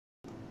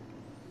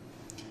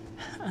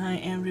Hi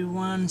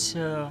everyone,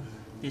 so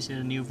this is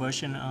a new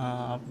version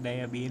of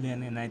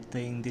Diabillion, and I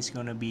think this is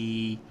gonna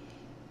be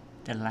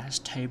the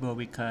last table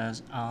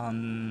because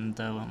on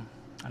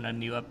the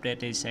new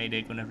update they say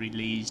they're gonna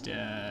release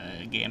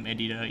the game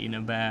editor in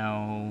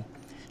about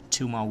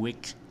 2 more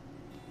weeks.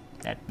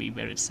 That'd be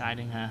very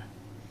exciting, huh?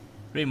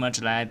 Pretty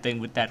much like I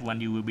think with that one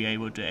you will be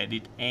able to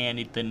edit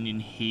anything in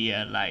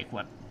here like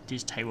what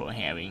this table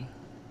having.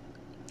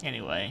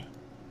 Anyway.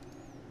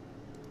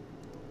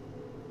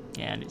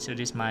 Yeah, so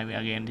this might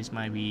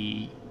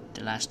be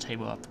the last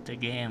table of the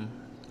game.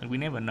 And we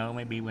never know,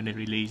 maybe when they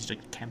release the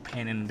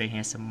campaign and they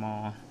have some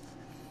more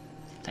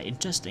like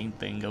interesting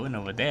thing going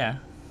over there.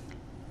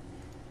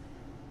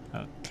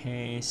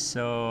 Okay,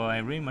 so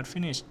I pretty much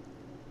finished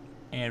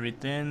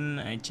everything.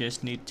 I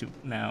just need to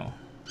now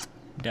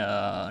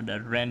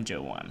the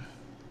ranger one.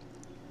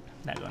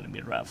 That's gonna be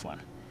a rough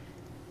one.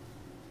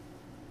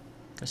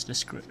 Because the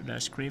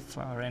script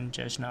for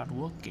ranger is not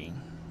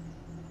working.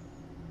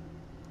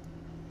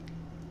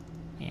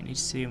 And it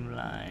seems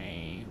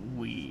like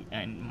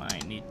I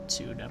might need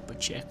to double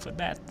check for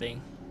that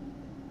thing.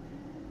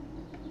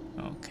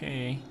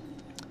 Okay,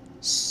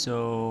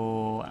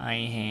 so I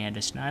had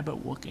the sniper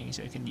working,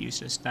 so I can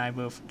use the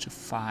sniper to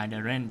find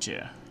the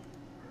ranger.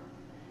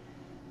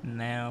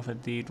 Now for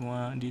this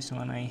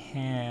one I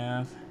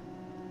have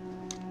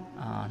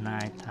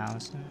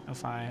 9,000,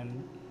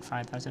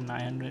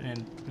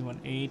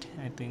 5,918.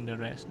 I think the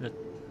rest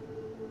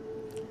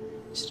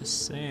is the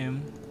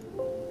same.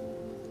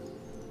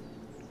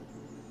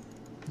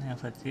 Now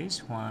for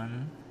this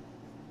one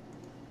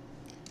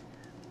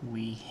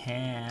we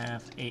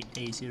have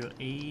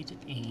 8808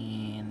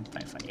 and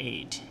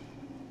 558.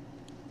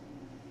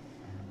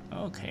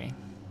 Okay,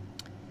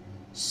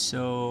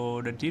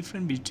 so the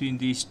difference between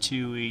these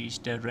two is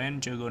the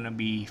ranger gonna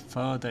be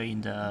further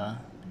in the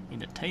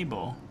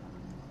table.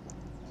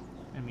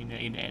 I mean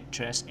in the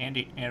address and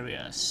the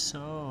area,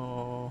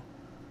 so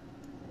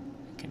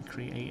I can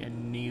create a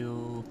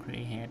new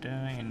header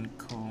and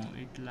call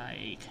it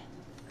like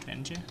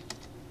ranger.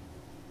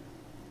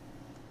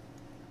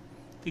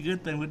 The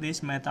good thing with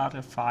this method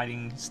of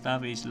finding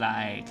stuff is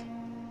like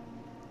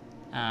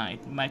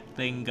it makes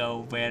things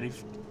go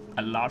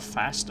a lot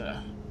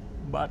faster,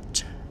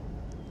 but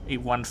if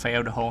one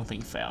fail, the whole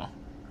thing fail.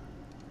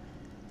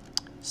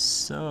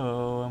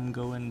 So I'm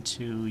going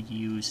to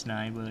use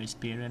sniper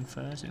experience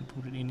first and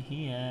put it in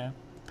here.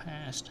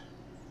 Passed.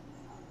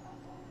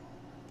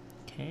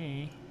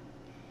 Okay,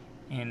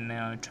 and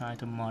now I try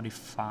to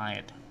modify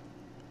it.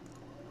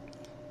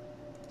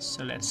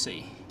 So let's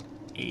see,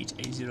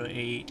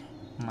 8808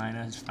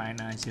 minus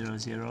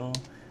 5900,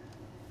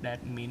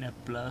 that means a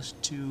plus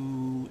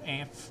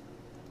 2f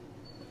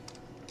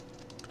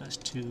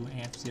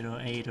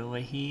 2f08 over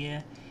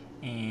here,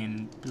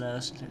 and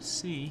plus, let's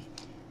see,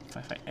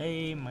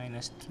 55a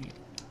minus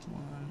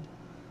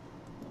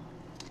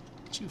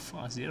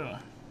 31240.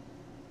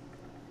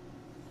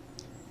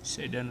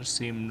 So it doesn't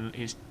seem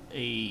it's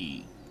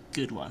a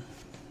good one.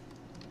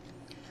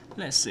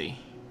 Let's see.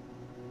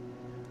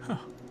 Huh.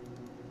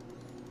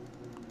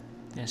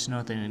 There's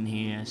nothing in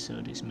here,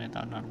 so this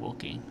method not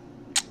working.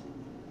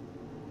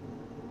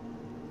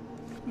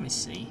 Let me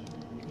see.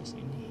 It's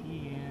in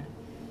here.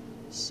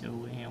 So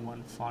we have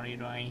 140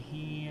 right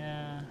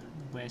here.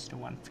 Where's the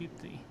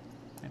 150?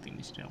 I think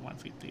it's the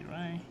 150,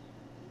 right?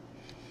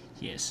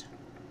 Yes.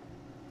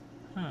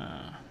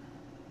 Huh.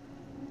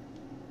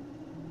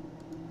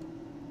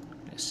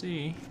 Let's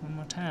see one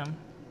more time.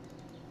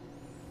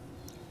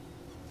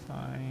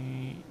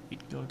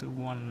 It go to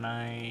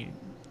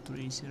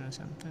 1930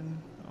 something.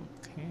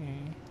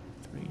 Okay,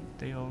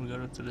 they all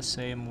go to the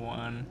same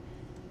one.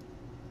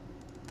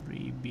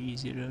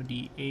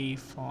 3B0DA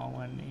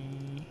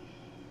 41A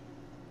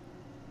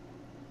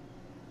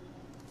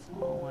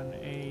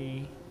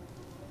 41A.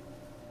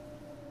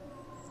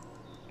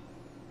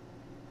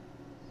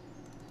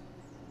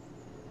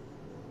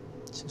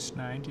 So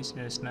sniper is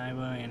a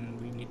sniper,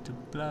 and we need to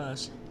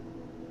plus.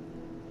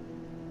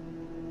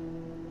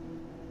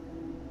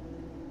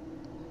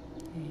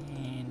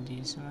 And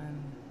this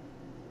one.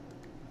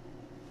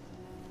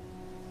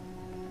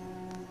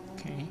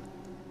 Okay.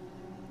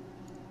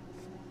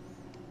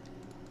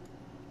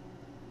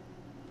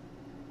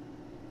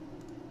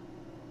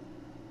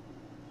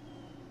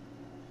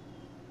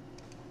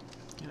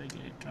 Give it a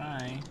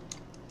try.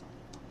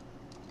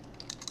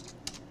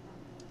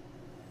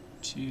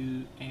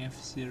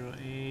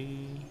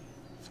 2F0A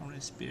from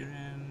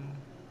experience.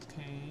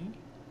 Okay.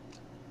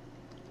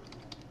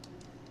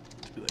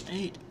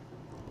 218.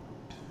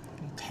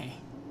 Okay.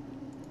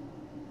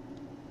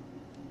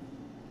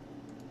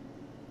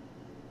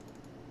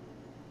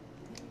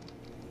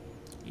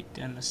 It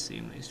doesn't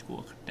seem like it's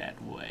work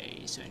that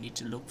way, so I need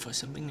to look for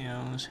something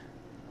else.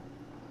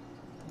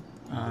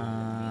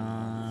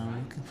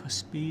 Looking for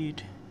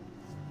speed.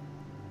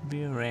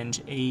 Be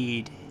range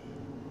 8.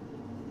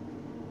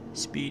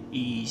 Speed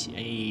is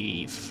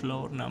a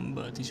float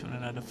number. This one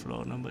another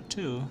float number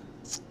too.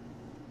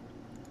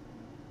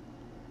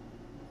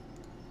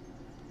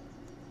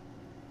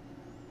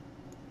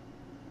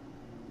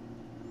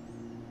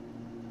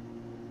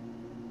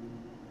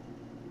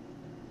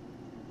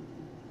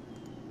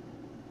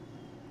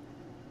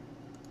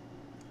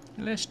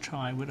 Let's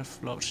try with a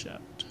float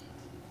chart.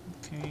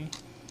 Okay,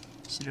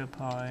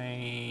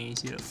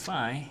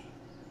 0.05,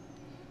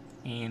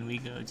 and we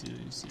go to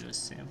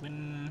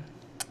 07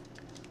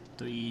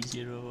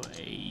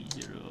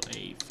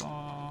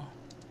 308084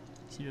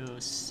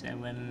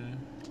 07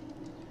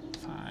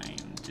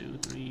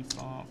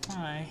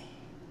 52345.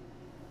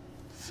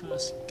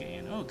 First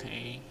scan.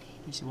 Okay,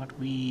 this is what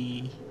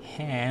we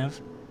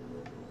have,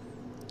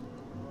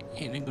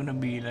 and it's gonna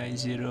be like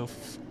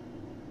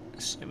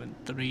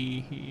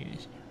 0.73 here.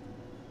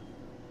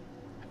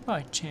 How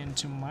I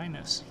change to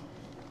minus?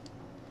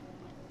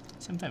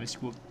 Sometimes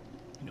it's work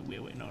in a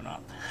weird way. No,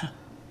 not.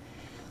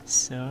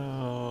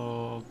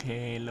 So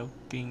okay,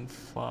 looking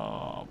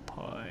for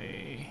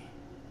point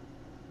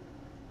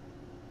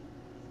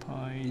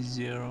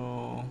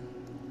 0,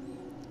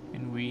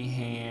 and we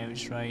have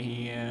it's right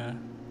here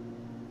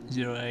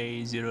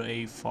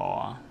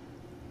 0.084.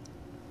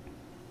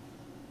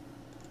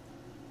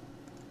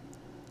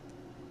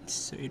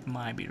 So it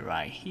might be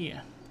right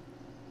here.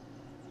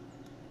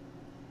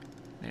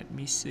 Let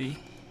me see.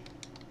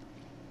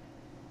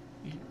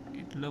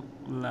 It look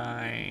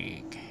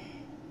like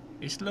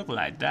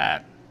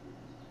that.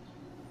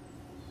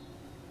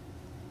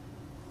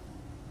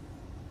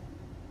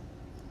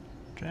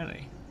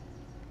 Really?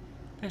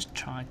 Let's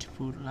try to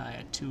put like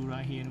a 2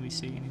 right here and we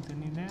see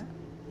anything in there.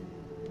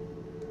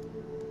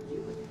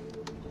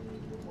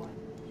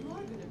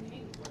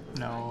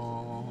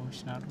 No,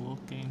 it's not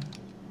working.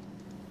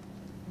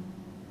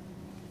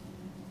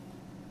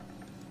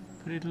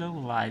 Could it look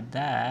like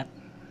that?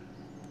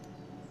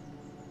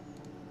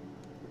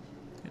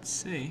 Let's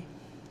see.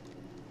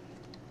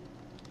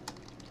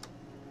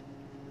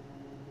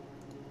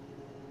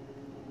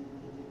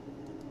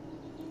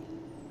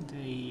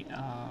 They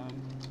are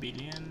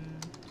billion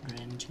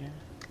range here.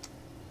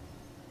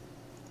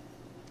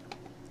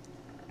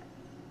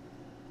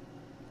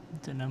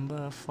 The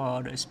number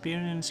for the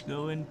experience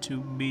going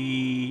to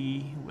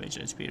be, where's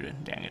the experience?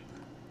 Dang it.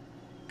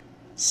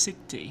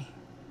 60.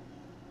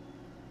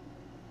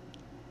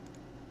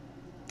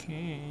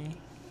 Okay.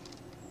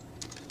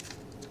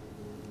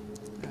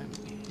 Right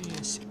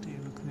here, 60.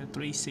 Looking at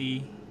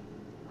 3C.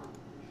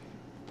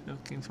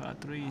 Looking for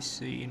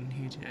 3C in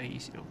here.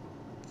 Oh,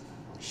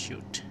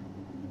 shoot.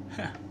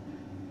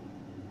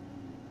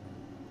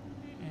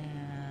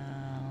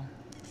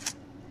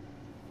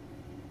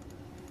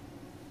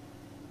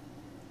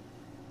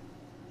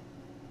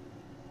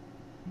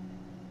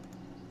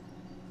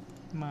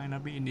 Might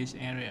not be in this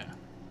area.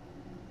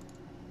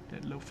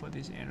 Let's look for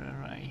this area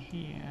right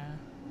here.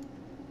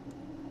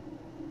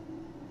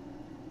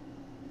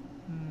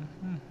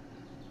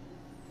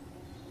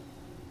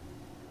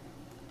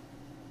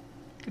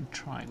 Can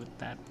try with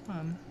that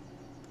one.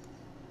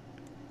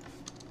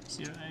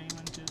 0, 8,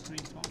 1, 2, 3,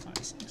 4,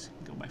 5, 6.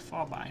 Go by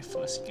 4 by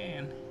first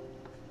scan.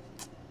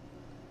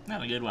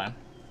 Not a good one.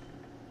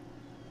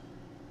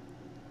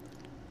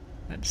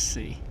 Let's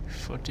see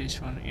for this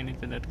one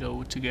anything that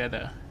go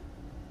together.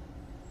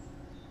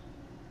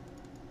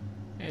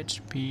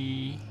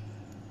 HP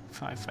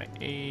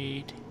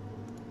 558.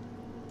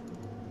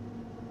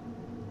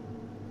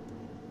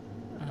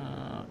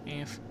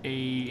 FA,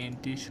 and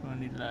this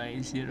one is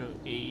like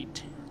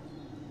 08.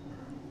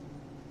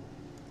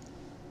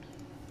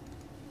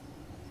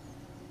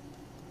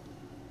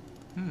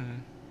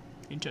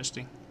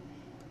 Interesting.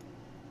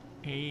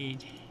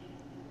 8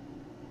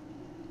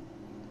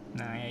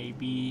 9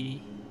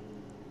 AB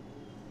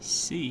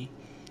C.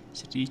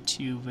 So these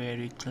two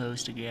very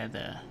close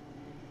together,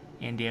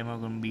 and they are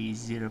going to be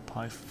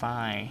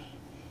 0.5.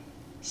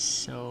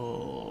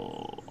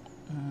 So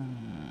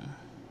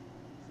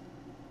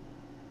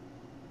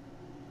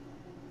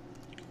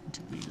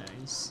to be like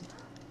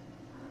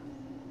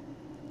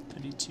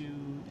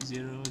 32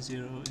 0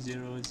 0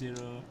 0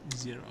 0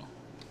 0.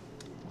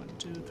 1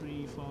 2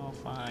 3 4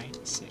 5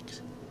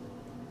 6.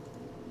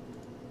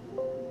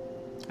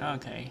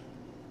 Okay.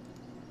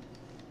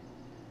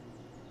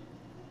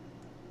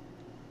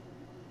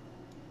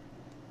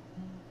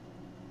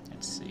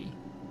 Let's see.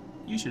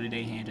 Usually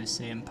they have the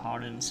same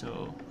pattern,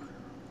 so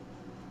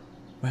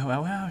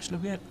well, it's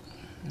look good.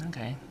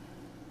 Okay.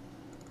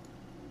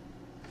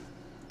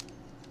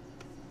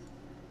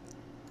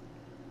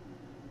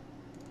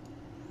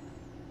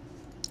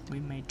 We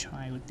may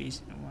try with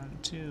this one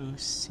too.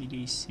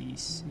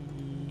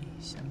 CDCC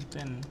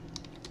something.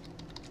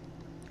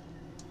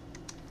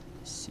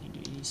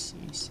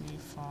 CDCC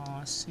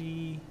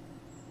 4C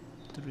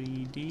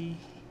 3D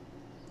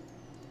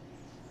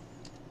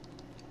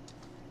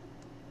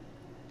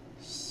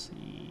C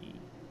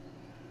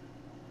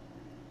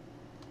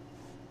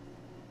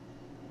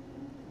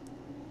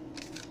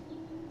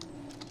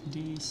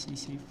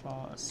DCC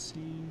 4C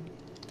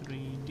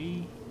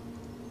 3D.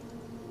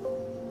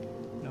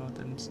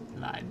 Nothing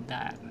like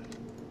that.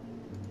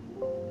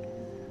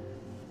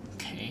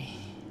 Okay.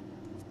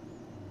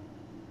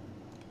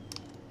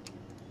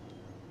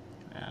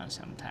 Well,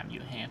 sometimes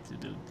you have to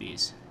do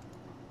this.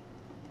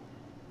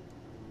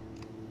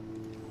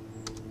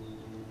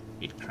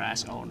 It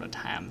crashes all the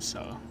time,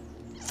 so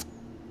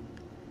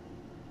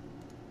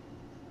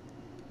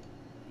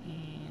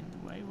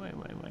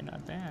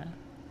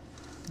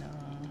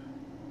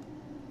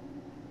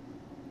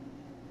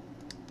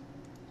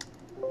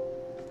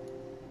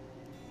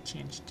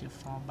change to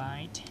 4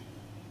 byte.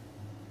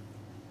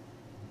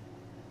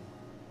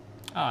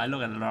 Oh, I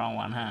look at the wrong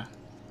one, huh?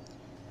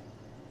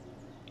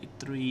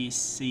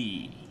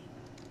 3C.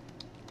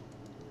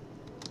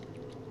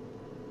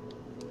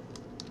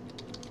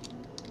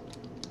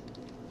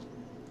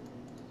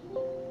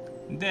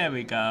 There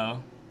we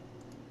go.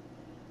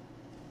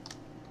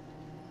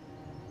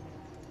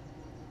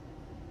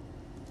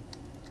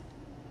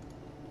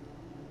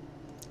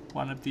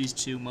 One of these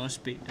two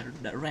must be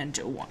the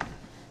Ranger one.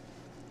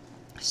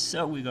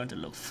 So we're going to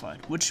look for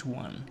it. Which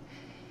one?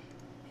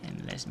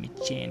 And let me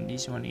change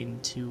this one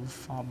into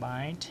 4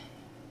 byte.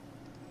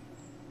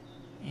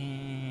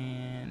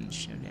 And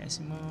show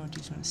decimal.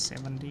 This one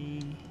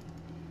 70.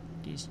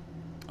 This,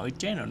 oh, it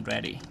changed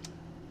already.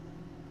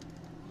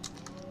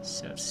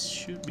 So it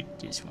should be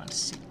this one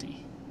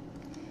 60.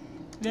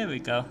 There we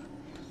go.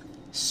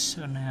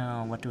 So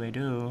now what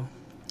do?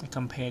 I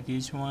compare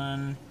this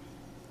one.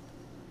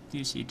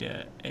 This is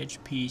the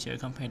HP, so I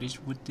compare this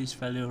with this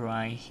value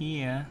right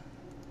here.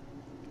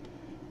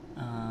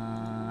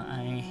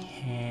 I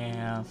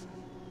have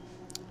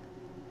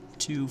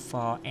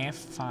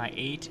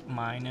 24F58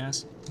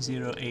 minus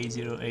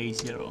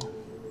 0A0A0.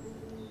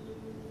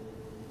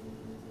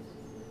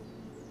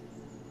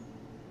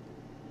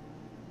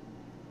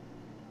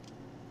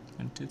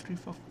 1, 2, 3,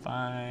 4,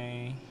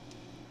 5.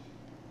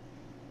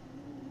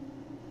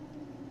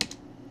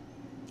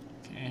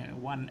 Okay,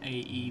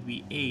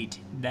 1AEV8.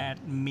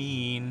 That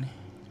mean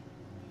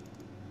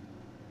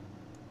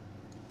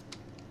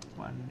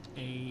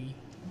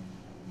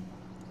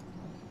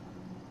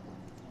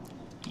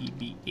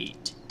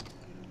 1AEV8.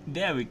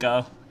 There we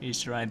go.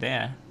 It's right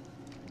there.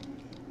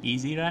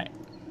 Easy, right?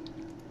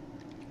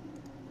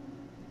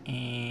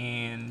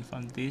 And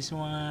from this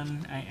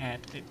one, I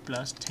add a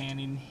plus 10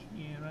 in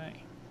here,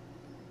 right?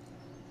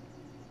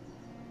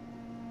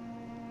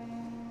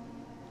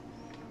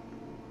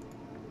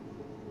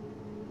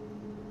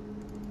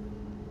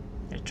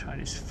 Let's try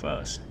this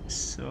first.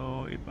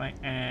 So if I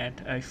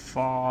add a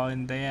 4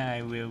 in there,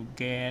 I will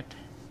get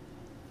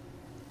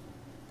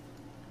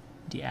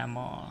the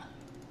armor.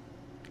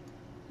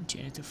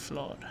 Change it to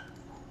float.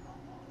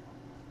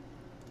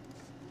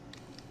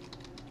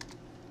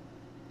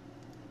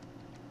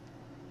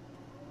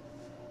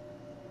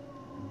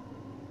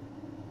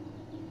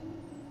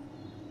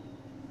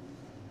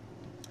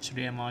 So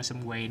there are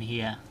somewhere in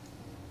here.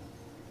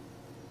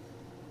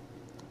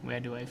 Where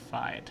do I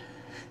find?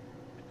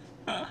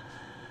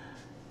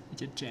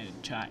 Just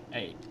try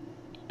 8.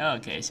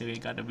 Okay, so we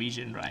got the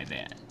vision right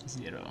there.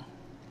 0.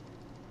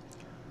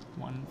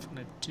 1 for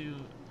the 2,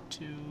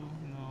 2,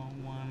 no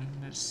 1.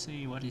 Let's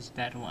see, what is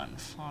that one?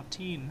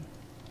 14.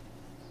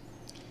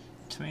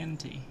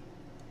 20.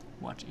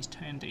 What is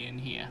 20 in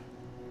here?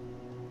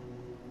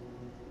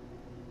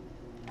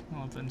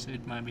 Well, then so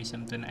it might be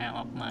something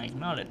out of my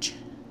knowledge.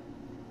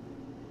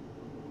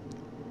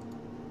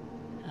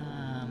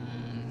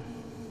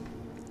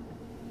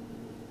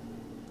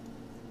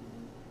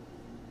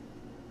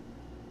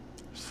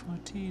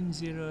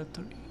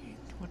 1403.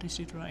 What is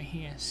it right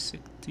here?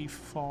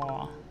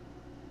 64.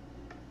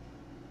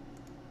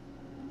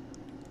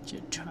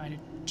 Just try to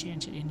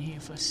change it in here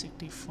for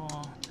 64,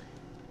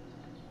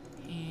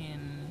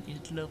 and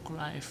it look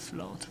like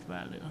float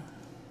value.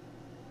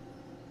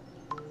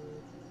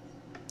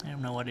 I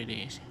don't know what it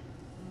is.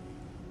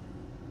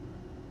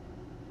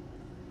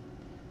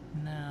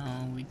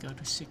 Now we go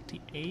to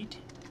 68.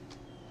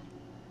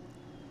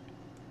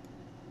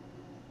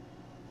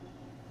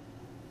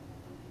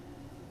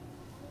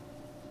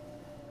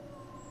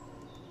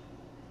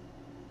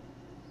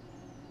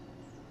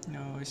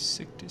 No, it's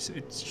 60, so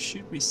it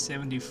should be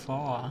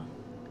 74.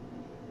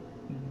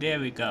 There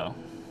we go.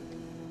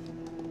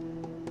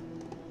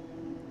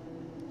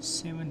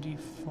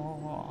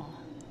 74.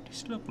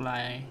 This look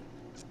like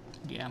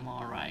the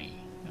ammo, right?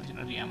 No, it's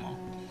not the ammo.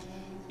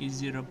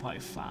 It's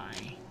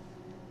 0.5.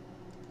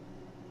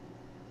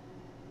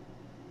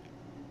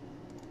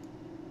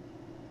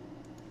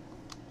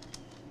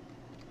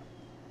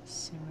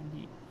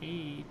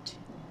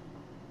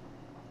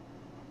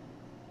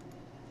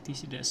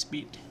 This is the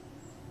speed.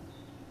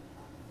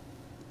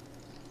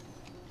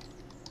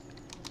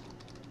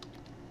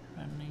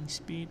 Running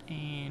speed,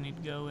 and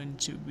it going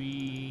to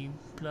be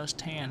plus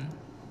 10.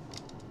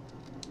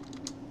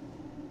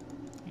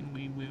 And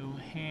we will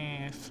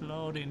have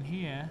float in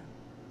here.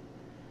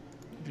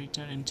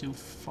 Return into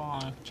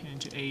 4,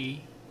 change to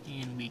A,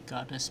 and we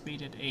got the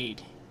speed at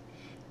 8.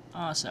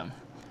 Awesome.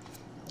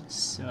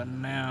 So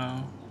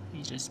now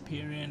it's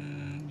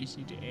experience. This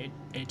is the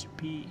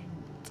HP.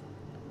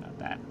 Not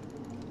that.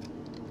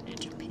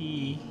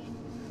 HP.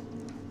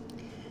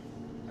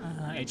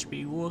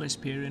 HP work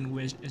experience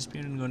with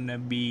experience gonna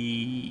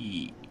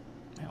be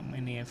how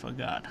many? I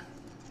forgot.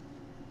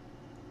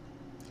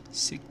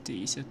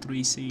 60. So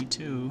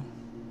 3C2.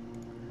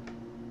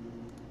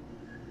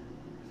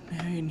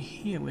 Now in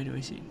here, where do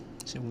I see?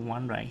 So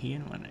one right here,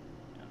 one.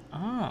 Oh,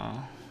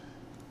 I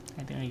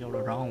think I go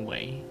the wrong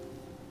way.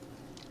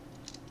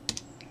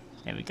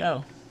 There we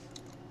go.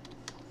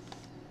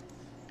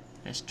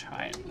 Let's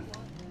try it.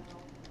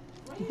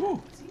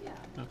 Woo.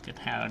 Look at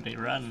how they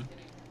run.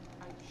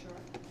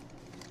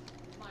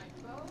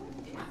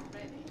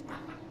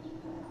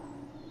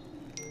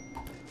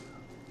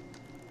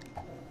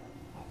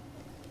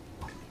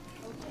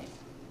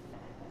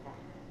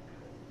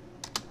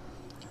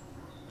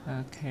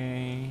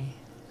 Okay.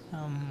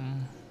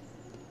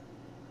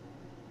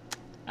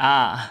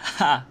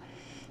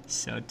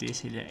 So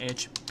this is the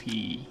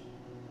HP.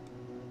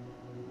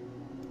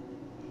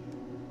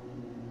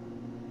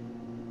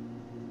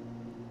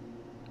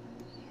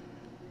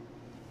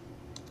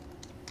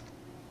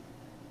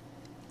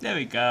 There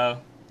we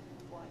go.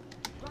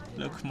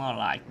 Looks more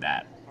like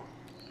that.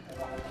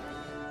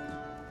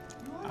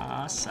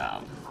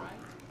 Awesome.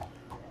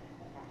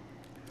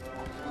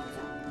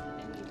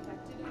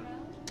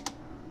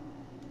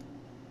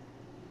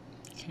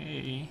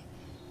 Okay,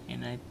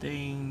 and I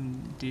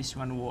think this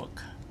one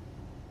work.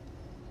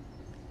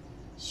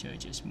 So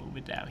just move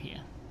it out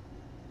here.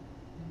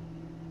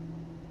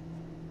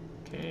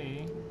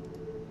 Okay.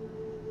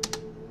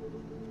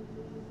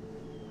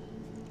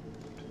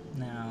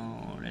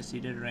 Now let's see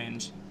the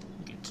range.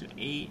 Get to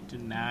 8 to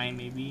 9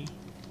 maybe,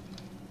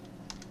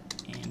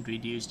 and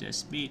reduce the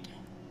speed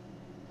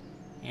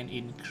and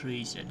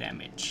increase the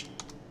damage.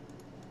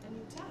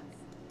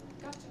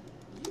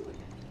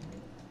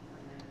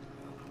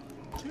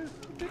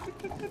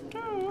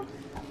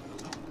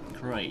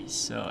 Great,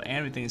 so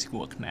everything's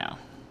worked now.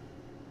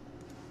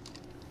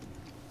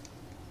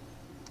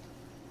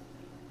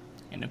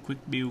 And a quick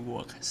build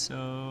work.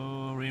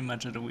 So pretty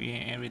much we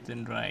have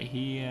everything right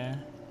here.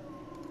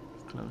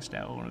 Close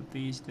down all of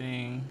these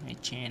things. I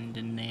change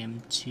the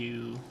name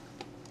to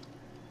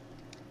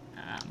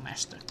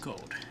master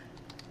code.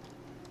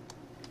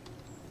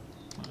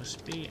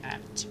 Must be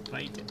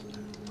activated.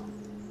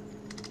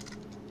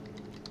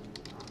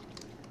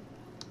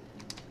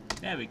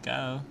 There we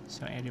go.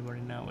 So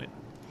everybody know it.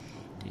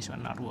 This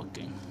one not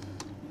working.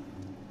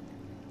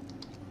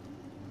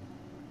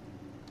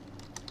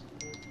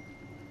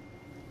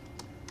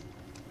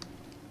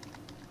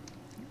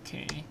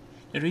 Okay.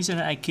 The reason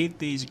I keep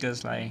these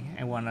because like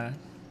I wanna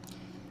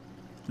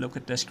look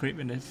at the script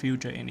in the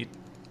future, and it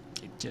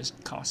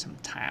just costs some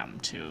time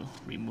to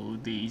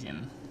remove these,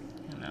 and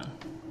you know,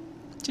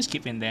 just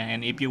keep in there.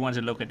 And if you want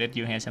to look at it,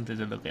 you have something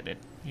to look at it.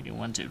 If you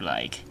want to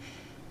like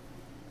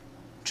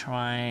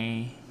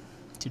try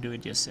to do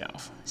it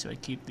yourself, so I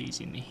keep these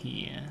in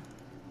here.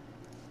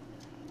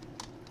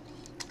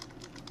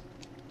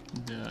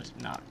 Does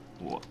not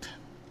work.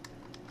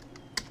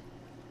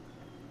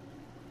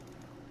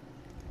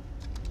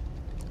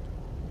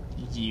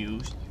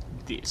 Use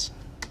this.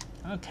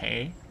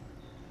 Okay.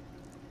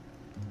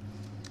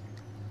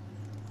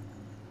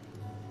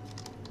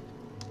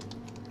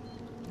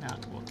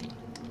 Not working.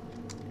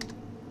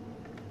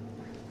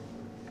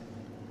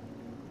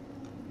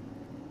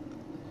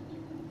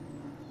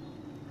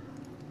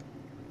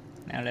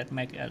 Now let's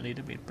make it a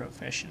little bit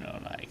professional,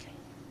 like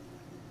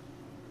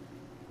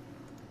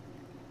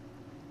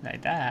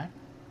that,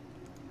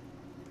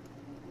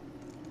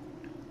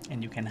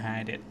 and you can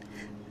hide it.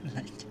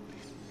 Like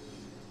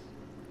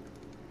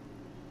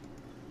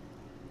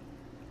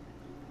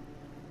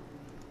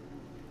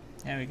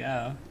there we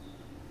go.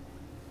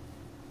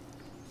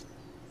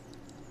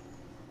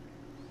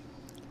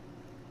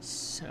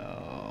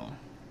 So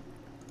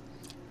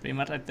pretty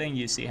much I think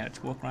you see how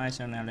it works, right?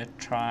 So now let's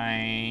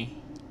try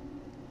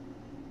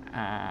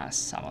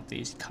some of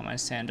these command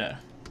center.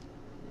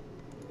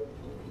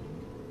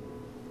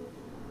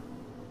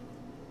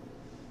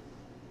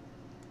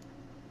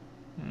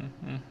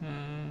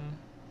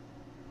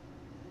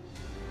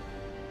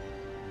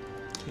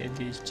 Get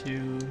these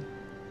two.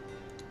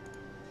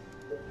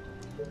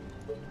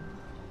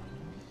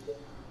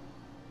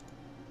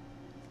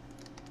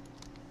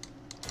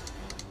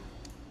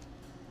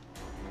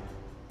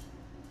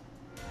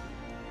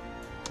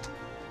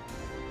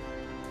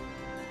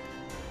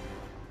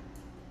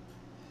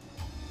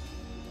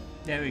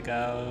 There we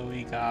go,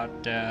 we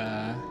got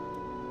the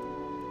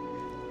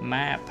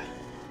map.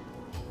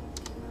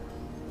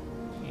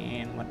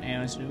 And what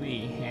else do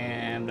we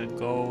have? The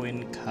goal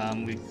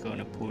income, we're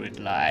gonna put it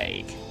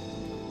like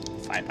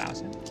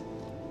 5,000.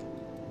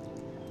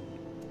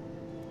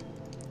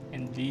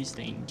 And these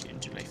things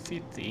change to like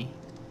 50.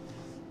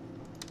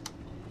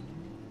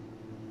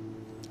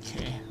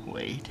 Okay,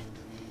 wait.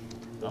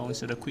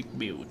 Also the quick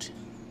build.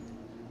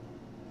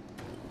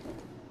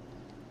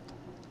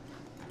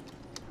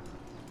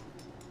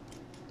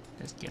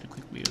 Let's get a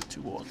quick build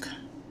to work.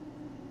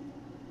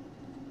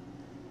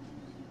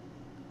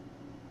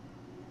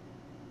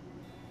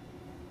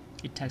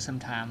 It takes some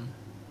time,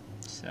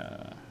 so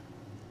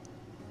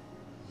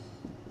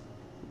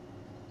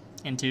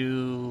and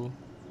to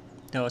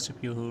those of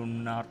you who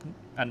not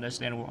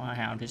understand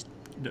how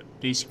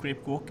this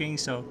script working,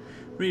 so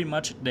pretty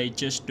much they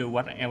just do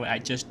whatever I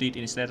just did.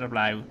 Instead of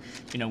like,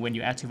 you know, when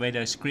you activate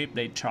the script,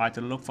 they try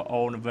to look for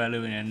all the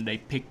value and they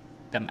pick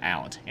them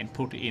out and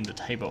put it in the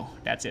table.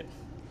 That's it.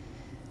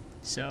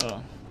 So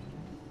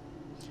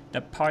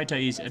the pointer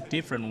is a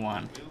different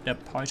one. The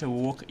pointer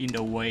work in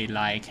the way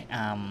like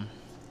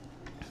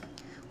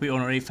we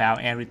already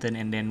found everything,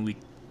 and then we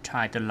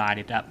try to line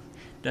it up.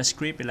 The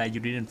script is like you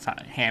didn't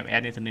have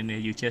anything in there,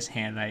 you just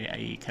had like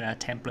a kind of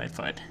template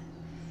for it,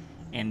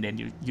 and then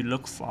you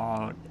look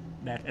for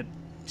that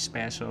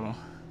special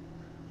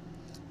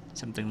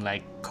something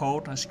like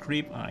code or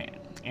script or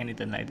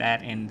anything like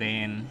that, and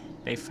then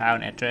they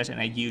found address, and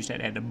I use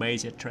that as the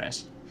base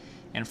address,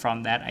 and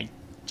from that I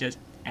just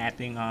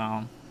adding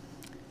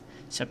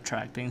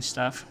subtracting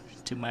stuff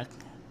to make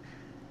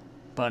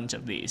bunch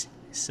of these.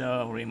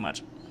 So very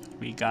much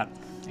we got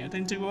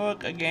everything to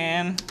work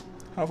again.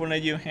 Hopefully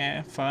you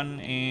have fun,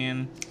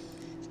 and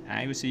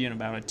I will see you in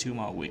about 2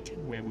 more weeks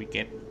where we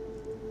get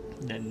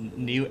the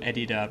new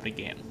editor of the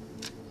game.